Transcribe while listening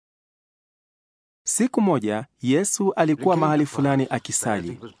Siku moja, Yesu alikuwa mahali fulani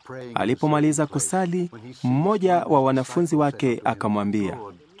akisali. Alipomaliza kusali, mmoja wa wanafunzi wake akamwambia,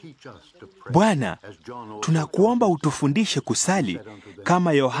 Bwana, tunakuomba utufundishe kusali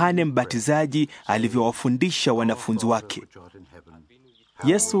kama Yohane Mbatizaji alivyowafundisha wanafunzi wake.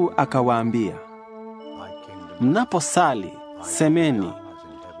 Yesu akawaambia, mnaposali, semeni,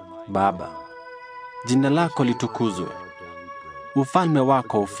 Baba, jina lako litukuzwe. Ufalme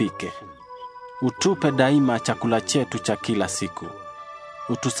wako ufike. Utupe daima chakula chetu cha kila siku.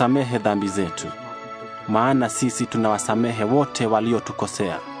 Utusamehe dhambi zetu, maana sisi tunawasamehe wote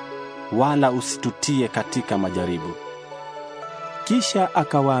waliotukosea. Wala usitutie katika majaribu. Kisha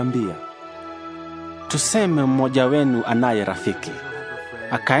akawaambia, tuseme mmoja wenu anaye rafiki.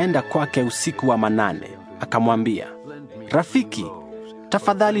 Akaenda kwake usiku wa manane, akamwambia, rafiki,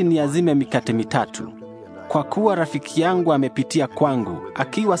 tafadhali niazime mikate 3. Kwa kuwa rafiki yangu amepitia kwangu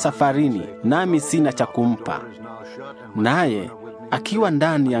akiwa safarini, nami sina cha kumpa. Naye akiwa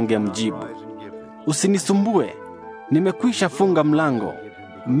ndani angemjibu, usinisumbue, nimekwisha funga mlango.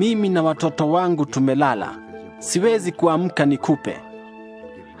 Mimi na watoto wangu tumelala, siwezi kuamka nikupe.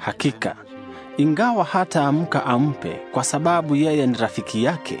 Hakika, ingawa hataamka ampe kwa sababu yeye ni rafiki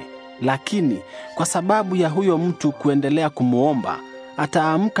yake, lakini kwa sababu ya huyo mtu kuendelea kumuomba,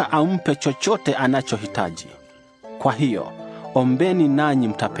 ataamka ampe chochote anachohitaji. Kwa hiyo, ombeni nanyi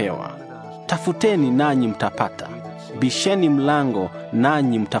mtapewa. Tafuteni nanyi mtapata. Bisheni mlango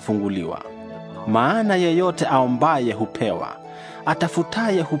nanyi mtafunguliwa. Maana yeyote aombaye hupewa,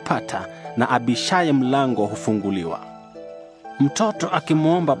 atafutaye hupata, na abishaye mlango hufunguliwa. Mtoto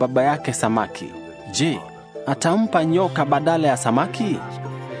akimwomba baba yake samaki, je, atampa nyoka badala ya samaki?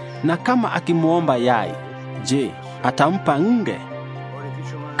 Na kama akimwomba yai, je, atampa nge?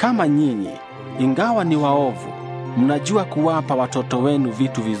 Kama nyinyi, ingawa ni waovu, mnajua kuwapa watoto wenu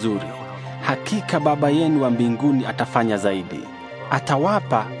vitu vizuri, hakika Baba yenu wa mbinguni atafanya zaidi.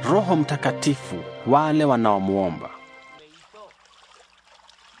 Atawapa Roho Mtakatifu wale wanaomuomba.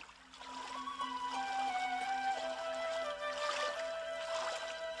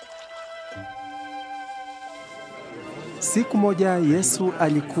 Siku moja Yesu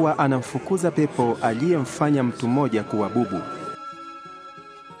alikuwa anamfukuza pepo aliyemfanya mtu mmoja kuwa bubu.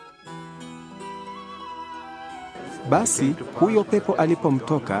 Basi huyo pepo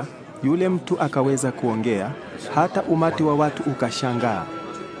alipomtoka, yule mtu akaweza kuongea, hata umati wa watu ukashangaa.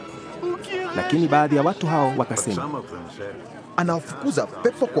 Lakini baadhi ya watu hao wakasema, anafukuza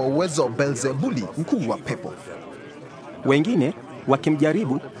pepo kwa uwezo wa Beelzebuli, mkuu wa pepo. Wengine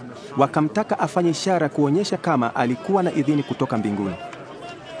wakimjaribu wakamtaka afanye ishara kuonyesha kama alikuwa na idhini kutoka mbinguni.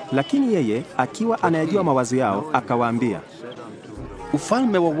 Lakini yeye, akiwa anayajua mawazo yao, akawaambia,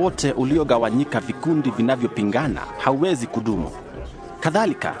 ufalme wowote uliogawanyika vikundi vinavyopingana hauwezi kudumu.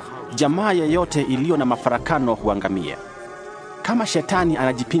 Kadhalika, jamaa yeyote iliyo na mafarakano huangamia. Kama shetani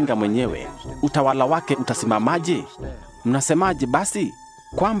anajipinga mwenyewe, utawala wake utasimamaje? Mnasemaje basi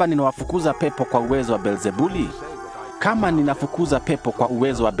kwamba ninawafukuza pepo kwa uwezo wa Beelzebuli? Kama ninafukuza pepo kwa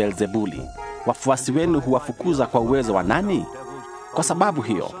uwezo wa Beelzebuli, wafuasi wenu huwafukuza kwa uwezo wa nani? Kwa sababu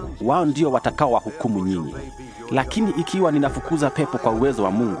hiyo, wao ndio watakao wahukumu nyinyi. Lakini ikiwa ninafukuza pepo kwa uwezo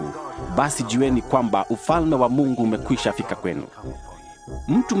wa Mungu, basi jueni kwamba ufalme wa Mungu umekwisha fika kwenu.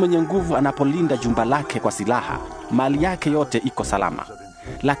 Mtu mwenye nguvu anapolinda jumba lake kwa silaha, mali yake yote iko salama.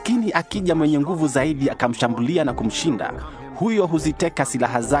 Lakini akija mwenye nguvu zaidi akamshambulia na kumshinda, huyo huziteka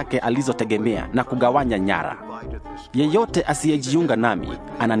silaha zake alizotegemea na kugawanya nyara. Yeyote asiyejiunga nami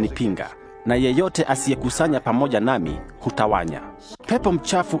ananipinga, na yeyote asiyekusanya pamoja nami hutawanya. Pepo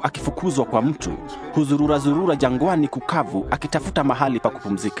mchafu akifukuzwa kwa mtu, huzurura jangwani kukavu akitafuta mahali pa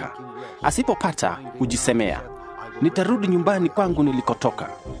kupumzika. Asipopata, hujisemea, nitarudi nyumbani kwangu nilikotoka.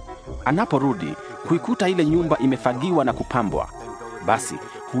 Anaporudi, huikuta ile nyumba imefagiwa na kupambwa. Basi,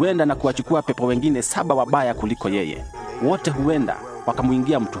 huenda na kuwachukua pepo wengine 7 wabaya kuliko yeye. Wote huenda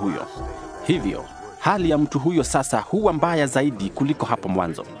wakamuingia mtu huyo. Hivyo, hali ya mtu huyo sasa huwa mbaya zaidi kuliko hapo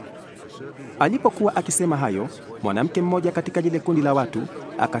mwanzo. Alipokuwa akisema hayo, mwanamke mmoja katika lile kundi la watu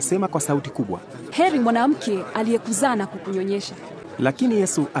akasema kwa sauti kubwa, heri mwanamke aliyekuzaa na kukunyonyesha. Lakini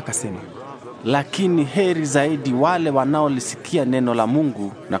Yesu akasema, lakini heri zaidi wale wanaolisikia neno la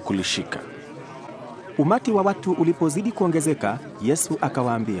Mungu na kulishika. Umati wa watu ulipozidi kuongezeka, Yesu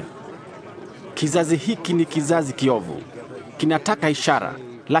akawaambia, kizazi hiki ni kizazi kiovu. Kinataka ishara,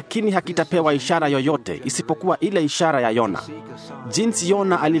 lakini hakitapewa ishara yoyote isipokuwa ile ishara ya Yona. Jinsi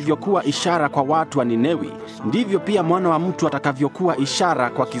Yona alivyokuwa ishara kwa watu wa Ninewi, ndivyo pia Mwana wa Mtu atakavyokuwa ishara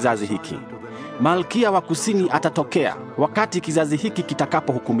kwa kizazi hiki. Malkia wa Kusini atatokea wakati kizazi hiki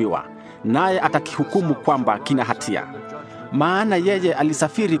kitakapohukumiwa, naye atakihukumu kwamba kina hatia. Maana yeye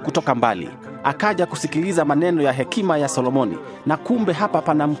alisafiri kutoka mbali, akaja kusikiliza maneno ya hekima ya Solomoni, na kumbe hapa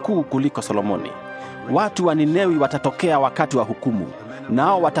pana mkuu kuliko Solomoni. Watu wa Ninewi watatokea wakati wa hukumu,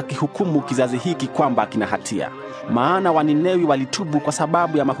 nao watakihukumu kizazi hiki kwamba kina hatia. Maana wa Ninewi walitubu kwa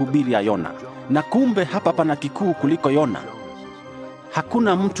sababu ya mahubiri ya Yona, na kumbe hapa pana kikuu kuliko Yona.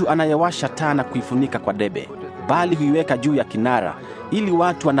 Hakuna mtu anayewasha taa na kuifunika kwa debe, bali huiweka juu ya kinara, ili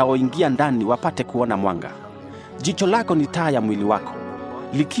watu wanaoingia ndani wapate kuona mwanga. Jicho lako ni taa ya mwili wako.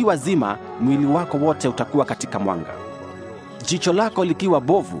 Likiwa zima, mwili wako wote utakuwa katika mwanga. Jicho lako likiwa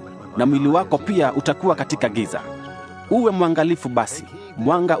bovu, na mwili wako pia utakuwa katika giza. Uwe mwangalifu basi,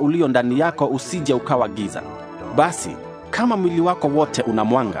 mwanga ulio ndani yako usije ukawa giza. Basi, kama mwili wako wote una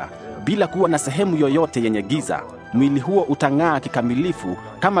mwanga, bila kuwa na sehemu yoyote yenye giza, mwili huo utang'aa kikamilifu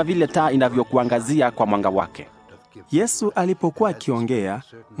kama vile taa inavyokuangazia kwa mwanga wake. Yesu alipokuwa akiongea,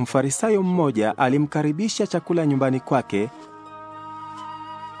 Mfarisayo mmoja alimkaribisha chakula nyumbani kwake.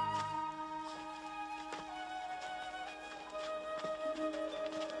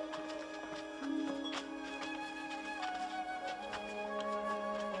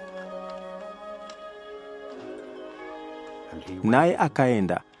 Naye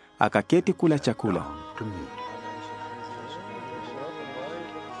akaenda, akaketi kula chakula.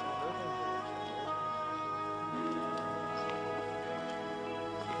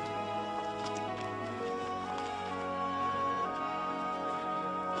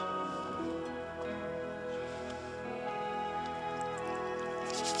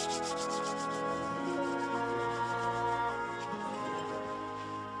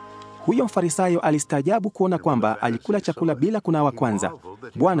 Huyo Mfarisayo alistaajabu kuona kwamba alikula chakula bila kunawa kwanza.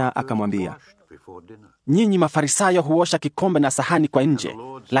 Bwana akamwambia, nyinyi Mafarisayo huosha kikombe na sahani kwa nje,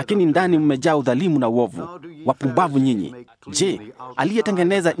 lakini ndani mmejaa udhalimu na uovu. Wapumbavu nyinyi! Je,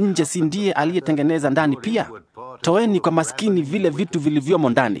 aliyetengeneza nje si ndiye aliyetengeneza ndani pia? Toeni kwa maskini vile vitu vilivyomo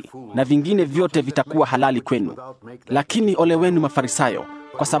ndani, na vingine vyote vitakuwa halali kwenu. Lakini ole wenu Mafarisayo,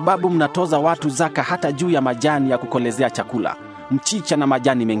 kwa sababu mnatoza watu zaka hata juu ya majani ya kukolezea chakula, mchicha na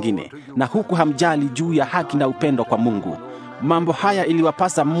majani mengine, na huku hamjali juu ya haki na upendo kwa Mungu. Mambo haya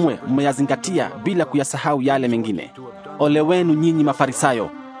iliwapasa mmeyazingatia bila kuyasahau yale mengine. Ole wenu nyinyi Mafarisayo,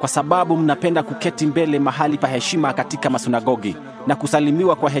 kwa sababu mnapenda kuketi mbele mahali pa heshima katika masunagogi na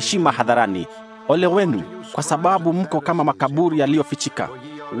kusalimiwa kwa heshima hadharani. Ole wenu, kwa sababu mko kama makaburi yaliyofichika,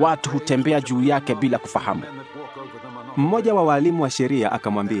 watu hutembea juu yake bila kufahamu. Mmoja wa walimu wa sheria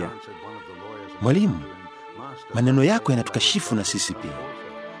akamwambia, Mwalimu, maneno yako yanatukashifu na sisi pia.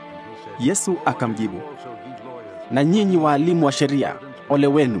 Yesu akamjibu, na nyinyi walimu wa sheria, ole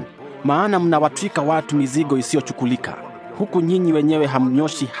wenu, maana mnawatwika watu mizigo isiyochukulika, huku nyinyi wenyewe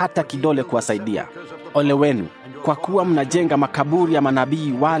hamnyoshi hata kidole kuwasaidia. Ole wenu, kwa kuwa mnajenga makaburi ya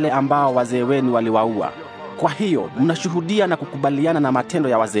manabii wale ambao wazee wenu waliwaua. Kwa hiyo mnashuhudia na kukubaliana na matendo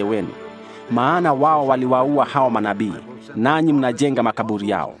ya wazee wenu, maana wao waliwaua hao manabii, nanyi mnajenga makaburi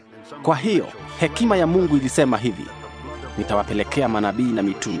yao. Kwa hiyo hekima ya Mungu ilisema hivi, nitawapelekea manabii na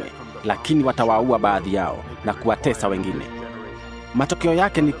mitume, lakini watawaua baadhi yao na kuwatesa wengine. Matokeo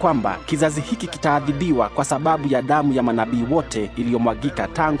yake ni kwamba kizazi hiki kitaadhibiwa kwa sababu ya damu ya manabii wote iliyomwagika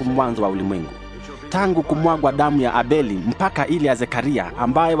tangu mwanzo wa ulimwengu, tangu kumwagwa damu ya Abeli mpaka ile ya Zekaria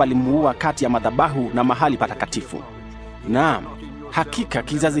ambaye walimuua kati ya madhabahu na mahali patakatifu. Naam, hakika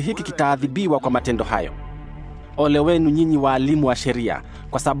kizazi hiki kitaadhibiwa kwa matendo hayo. Ole wenu nyinyi walimu wa sheria,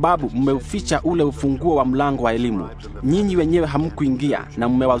 kwa sababu mmeuficha ule ufunguo wa mlango wa elimu. Nyinyi wenyewe hamkuingia, na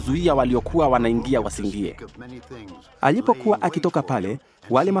mmewazuia waliokuwa wanaingia wasiingie. Alipokuwa akitoka pale,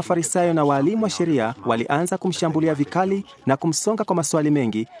 wale Mafarisayo na walimu wa sheria walianza kumshambulia vikali na kumsonga kwa maswali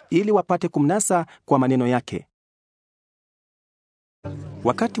mengi ili wapate kumnasa kwa maneno yake.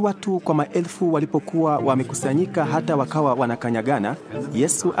 Wakati watu kwa maelfu walipokuwa wamekusanyika hata wakawa wanakanyagana,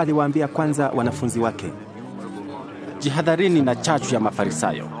 Yesu aliwaambia kwanza wanafunzi wake, jihadharini na chachu ya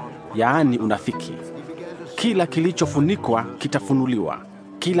Mafarisayo, yaani unafiki. Kila kilichofunikwa kitafunuliwa,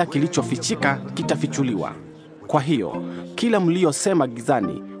 kila kilichofichika kitafichuliwa. Kwa hiyo, kila mliosema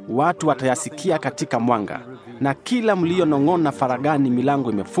gizani, watu watayasikia katika mwanga, na kila mlionong'ona faragani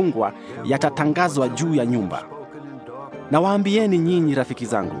milango imefungwa, yatatangazwa juu ya nyumba. Na waambieni nyinyi rafiki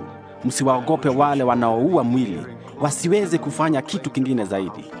zangu, msiwaogope wale wanaoua mwili, wasiweze kufanya kitu kingine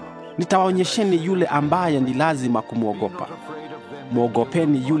zaidi. Nitawaonyesheni yule ambaye ni lazima kumwogopa.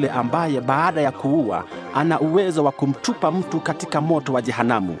 Mwogopeni yule ambaye baada ya kuua ana uwezo wa kumtupa mtu katika moto wa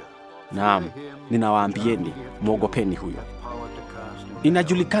jehanamu. Naam, ninawaambieni, mwogopeni huyo.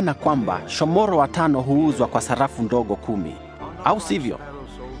 Inajulikana kwamba shomoro 5 huuzwa kwa sarafu ndogo 10, au sivyo?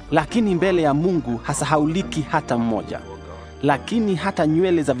 Lakini mbele ya Mungu hasahauliki hata mmoja. Lakini hata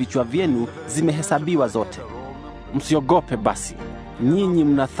nywele za vichwa vyenu zimehesabiwa zote. Msiogope basi, nyinyi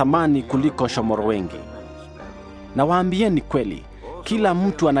mna thamani kuliko shomoro wengi. Nawaambieni kweli, kila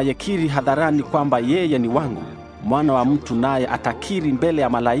mtu anayekiri hadharani kwamba yeye ni wangu, Mwana wa Mtu naye atakiri mbele ya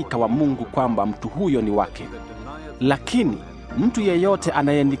malaika wa Mungu kwamba mtu huyo ni wake. Lakini mtu yeyote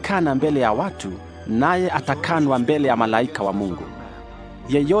anayenikana mbele ya watu, naye atakanwa mbele ya malaika wa Mungu.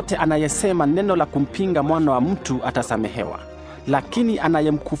 Yeyote anayesema neno la kumpinga Mwana wa Mtu atasamehewa, lakini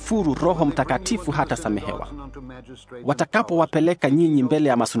anayemkufuru Roho Mtakatifu hatasamehewa. Watakapowapeleka nyinyi mbele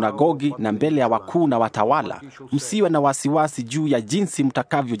ya masunagogi na mbele ya wakuu na watawala, msiwe na wasiwasi juu ya jinsi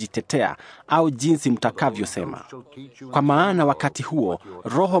mtakavyojitetea au jinsi mtakavyosema. Kwa maana wakati huo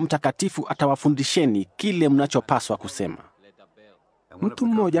Roho Mtakatifu atawafundisheni kile mnachopaswa kusema. Mtu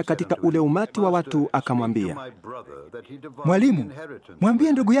mmoja katika ule umati wa watu akamwambia, Mwalimu,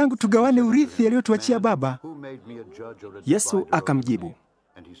 mwambie ndugu yangu tugawane urithi aliyotuachia baba. Yesu akamjibu,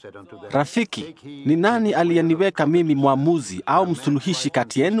 Rafiki, ni nani aliyeniweka mimi mwamuzi au msuluhishi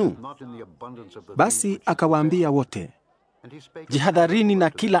kati yenu? Basi akawaambia wote, Jihadharini na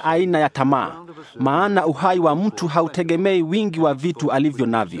kila aina ya tamaa, maana uhai wa mtu hautegemei wingi wa vitu alivyo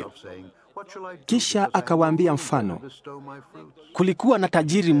navyo. Kisha akawaambia mfano. Kulikuwa na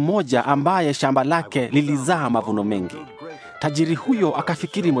tajiri mmoja ambaye shamba lake lilizaa mavuno mengi. Tajiri huyo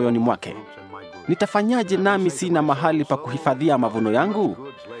akafikiri moyoni mwake, nitafanyaje nami sina mahali pa kuhifadhia mavuno yangu?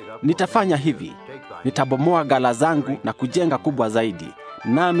 Nitafanya hivi, nitabomoa ghala zangu na kujenga kubwa zaidi,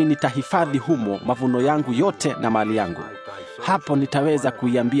 nami nitahifadhi humo mavuno yangu yote na mali yangu. Hapo nitaweza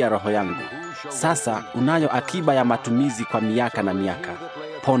kuiambia roho yangu, sasa unayo akiba ya matumizi kwa miaka na miaka.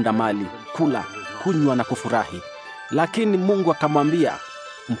 Ponda mali, kula, kunywa na kufurahi. Lakini Mungu akamwambia,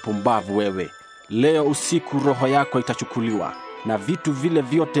 mpumbavu wewe, leo usiku roho yako itachukuliwa, na vitu vile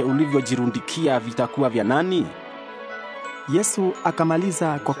vyote ulivyojirundikia vitakuwa vya nani? Yesu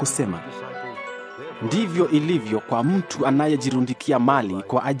akamaliza kwa kusema, ndivyo ilivyo kwa mtu anayejirundikia mali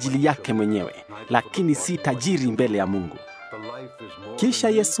kwa ajili yake mwenyewe, lakini si tajiri mbele ya Mungu. Kisha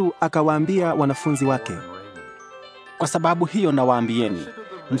Yesu akawaambia wanafunzi wake, kwa sababu hiyo nawaambieni,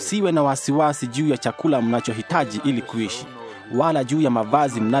 msiwe na wasiwasi juu ya chakula mnachohitaji ili kuishi, wala juu ya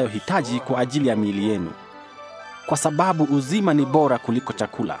mavazi mnayohitaji kwa ajili ya miili yenu. Kwa sababu uzima ni bora kuliko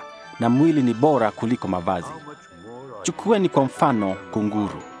chakula, na mwili ni bora kuliko mavazi. Chukueni kwa mfano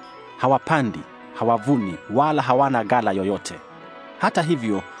kunguru. Hawapandi, hawavuni, wala hawana ghala yoyote. Hata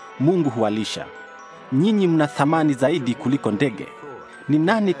hivyo, Mungu huwalisha. Nyinyi mna thamani zaidi kuliko ndege. Ni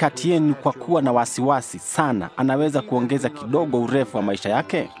nani kati yenu kwa kuwa na wasiwasi sana anaweza kuongeza kidogo urefu wa maisha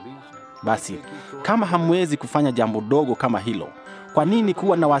yake? Basi, kama hamwezi kufanya jambo dogo kama hilo, kwa nini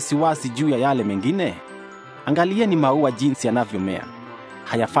kuwa na wasiwasi juu ya yale mengine? Angalieni maua jinsi yanavyomea.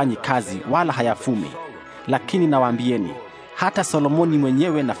 Hayafanyi kazi wala hayafumi. Lakini nawaambieni, hata Solomoni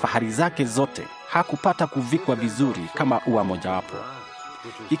mwenyewe na fahari zake zote hakupata kuvikwa vizuri kama ua mojawapo.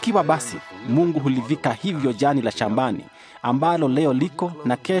 Ikiwa basi Mungu hulivika hivyo jani la shambani, ambalo leo liko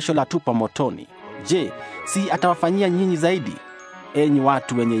na kesho la tupa motoni, je, si atawafanyia nyinyi zaidi, enyi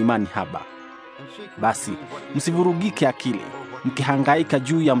watu wenye imani haba? Basi msivurugike akili, mkihangaika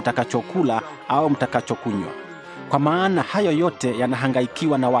juu ya mtakachokula au mtakachokunywa, kwa maana hayo yote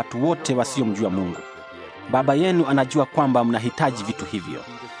yanahangaikiwa na watu wote wasiomjua Mungu. Baba yenu anajua kwamba mnahitaji vitu hivyo.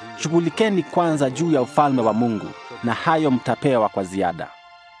 Shughulikeni kwanza juu ya ufalme wa Mungu, na hayo mtapewa kwa ziada.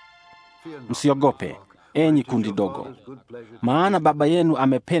 Msiogope, enyi kundi dogo, maana Baba yenu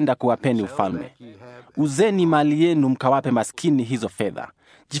amependa kuwapeni ufalme. Uzeni mali yenu mkawape maskini hizo fedha.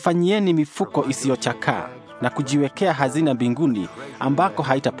 Jifanyieni mifuko isiyochakaa na kujiwekea hazina mbinguni, ambako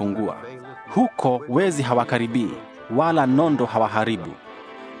haitapungua. Huko wezi hawakaribii, wala nondo hawaharibu.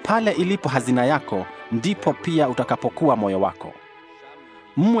 Pale ilipo hazina yako, ndipo pia utakapokuwa moyo wako.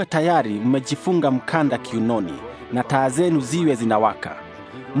 Mwe tayari mmejifunga mkanda kiunoni, na taa zenu ziwe zinawaka.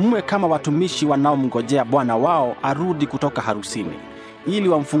 Mwe kama watumishi wanaomngojea bwana wao arudi kutoka harusini, ili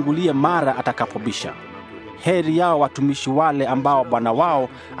wamfungulie mara atakapobisha. Heri yao watumishi wale ambao bwana wao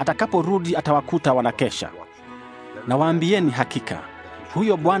atakaporudi atawakuta wanakesha. Nawaambieni hakika,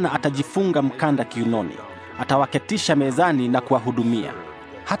 huyo bwana atajifunga mkanda kiunoni, atawaketisha mezani na kuwahudumia.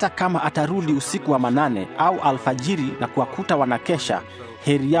 Hata kama atarudi usiku wa manane au alfajiri na kuwakuta wanakesha,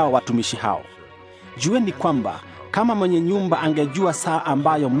 heri yao watumishi hao. Jueni kwamba kama mwenye nyumba angejua saa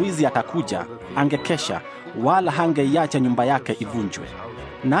ambayo mwizi atakuja, angekesha, wala hangeiacha nyumba yake ivunjwe.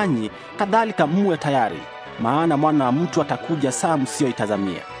 Nanyi kadhalika mwe tayari, maana Mwana wa Mtu atakuja saa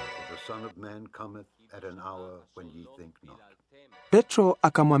msioitazamia. Petro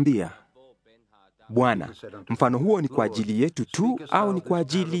akamwambia, Bwana, mfano huo ni kwa ajili yetu tu au ni kwa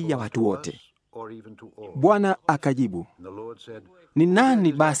ajili ya watu wote? Bwana akajibu, Ni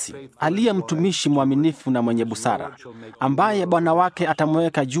nani basi aliye mtumishi mwaminifu na mwenye busara, ambaye bwana wake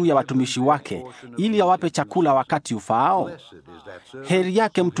atamweka juu ya watumishi wake ili awape chakula wakati ufaao? Heri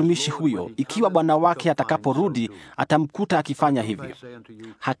yake mtumishi huyo, ikiwa bwana wake atakaporudi atamkuta akifanya hivyo.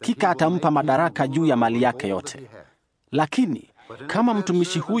 Hakika atampa madaraka juu ya mali yake yote. Lakini kama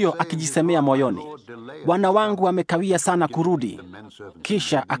mtumishi huyo akijisemea moyoni, bwana wangu amekawia sana kurudi,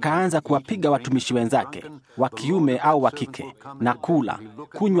 kisha akaanza kuwapiga watumishi wenzake, wa kiume au wa kike, na kula,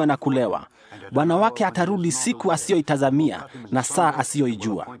 kunywa na kulewa, bwana wake atarudi siku asiyoitazamia na saa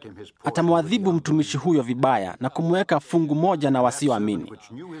asiyoijua. Atamwadhibu mtumishi huyo vibaya na kumweka fungu moja na wasioamini.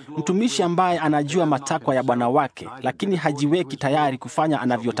 Mtumishi ambaye anajua matakwa ya bwana wake, lakini hajiweki tayari kufanya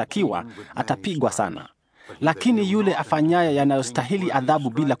anavyotakiwa, atapigwa sana. Lakini yule afanyaye yanayostahili adhabu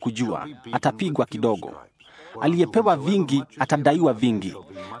bila kujua, atapigwa kidogo. Aliyepewa vingi atadaiwa vingi,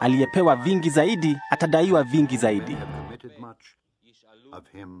 aliyepewa vingi zaidi atadaiwa vingi zaidi.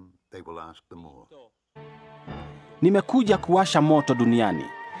 Nimekuja kuwasha moto duniani.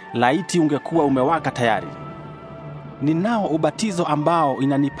 Laiti ungekuwa umewaka tayari. Ninao ubatizo ambao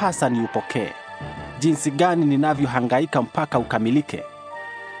inanipasa niupokee. Jinsi gani ninavyohangaika mpaka ukamilike.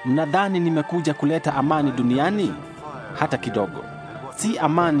 Mnadhani nimekuja kuleta amani duniani? Hata kidogo. Si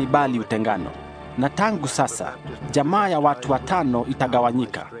amani bali utengano. Na tangu sasa, jamaa ya watu 5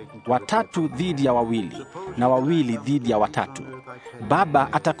 itagawanyika. 3 dhidi ya 2, na 2 dhidi ya 3.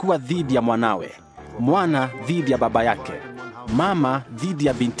 Baba atakuwa dhidi ya mwanawe, mwana dhidi ya baba yake, mama dhidi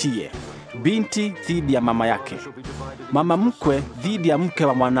ya bintiye, binti dhidi ya mama yake, mama mkwe dhidi ya mke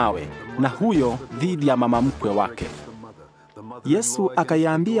wa mwanawe, na huyo dhidi ya mama mkwe wake. Yesu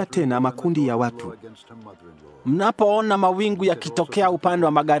akayaambia tena makundi ya watu, Mnapoona mawingu yakitokea upande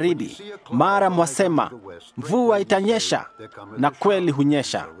wa magharibi, mara mwasema, mvua itanyesha, na kweli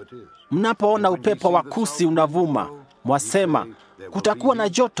hunyesha. Mnapoona upepo wa kusi unavuma, mwasema, kutakuwa na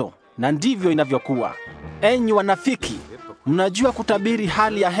joto, na ndivyo inavyokuwa. Enyi wanafiki, mnajua kutabiri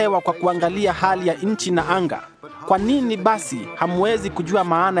hali ya hewa kwa kuangalia hali ya nchi na anga. Kwa nini basi hamwezi kujua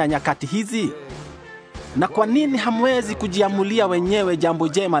maana ya nyakati hizi? Na kwa nini hamwezi kujiamulia wenyewe jambo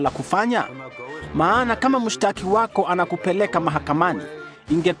jema la kufanya? Maana kama mshtaki wako anakupeleka mahakamani,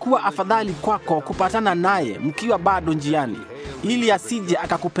 ingekuwa afadhali kwako kupatana naye mkiwa bado njiani, ili asije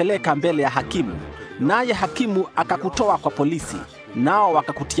akakupeleka mbele ya hakimu, naye hakimu akakutoa kwa polisi, nao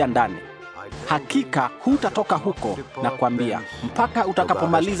wakakutia ndani. Hakika hutatoka huko, na kuambia, mpaka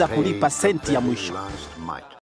utakapomaliza kulipa senti ya mwisho.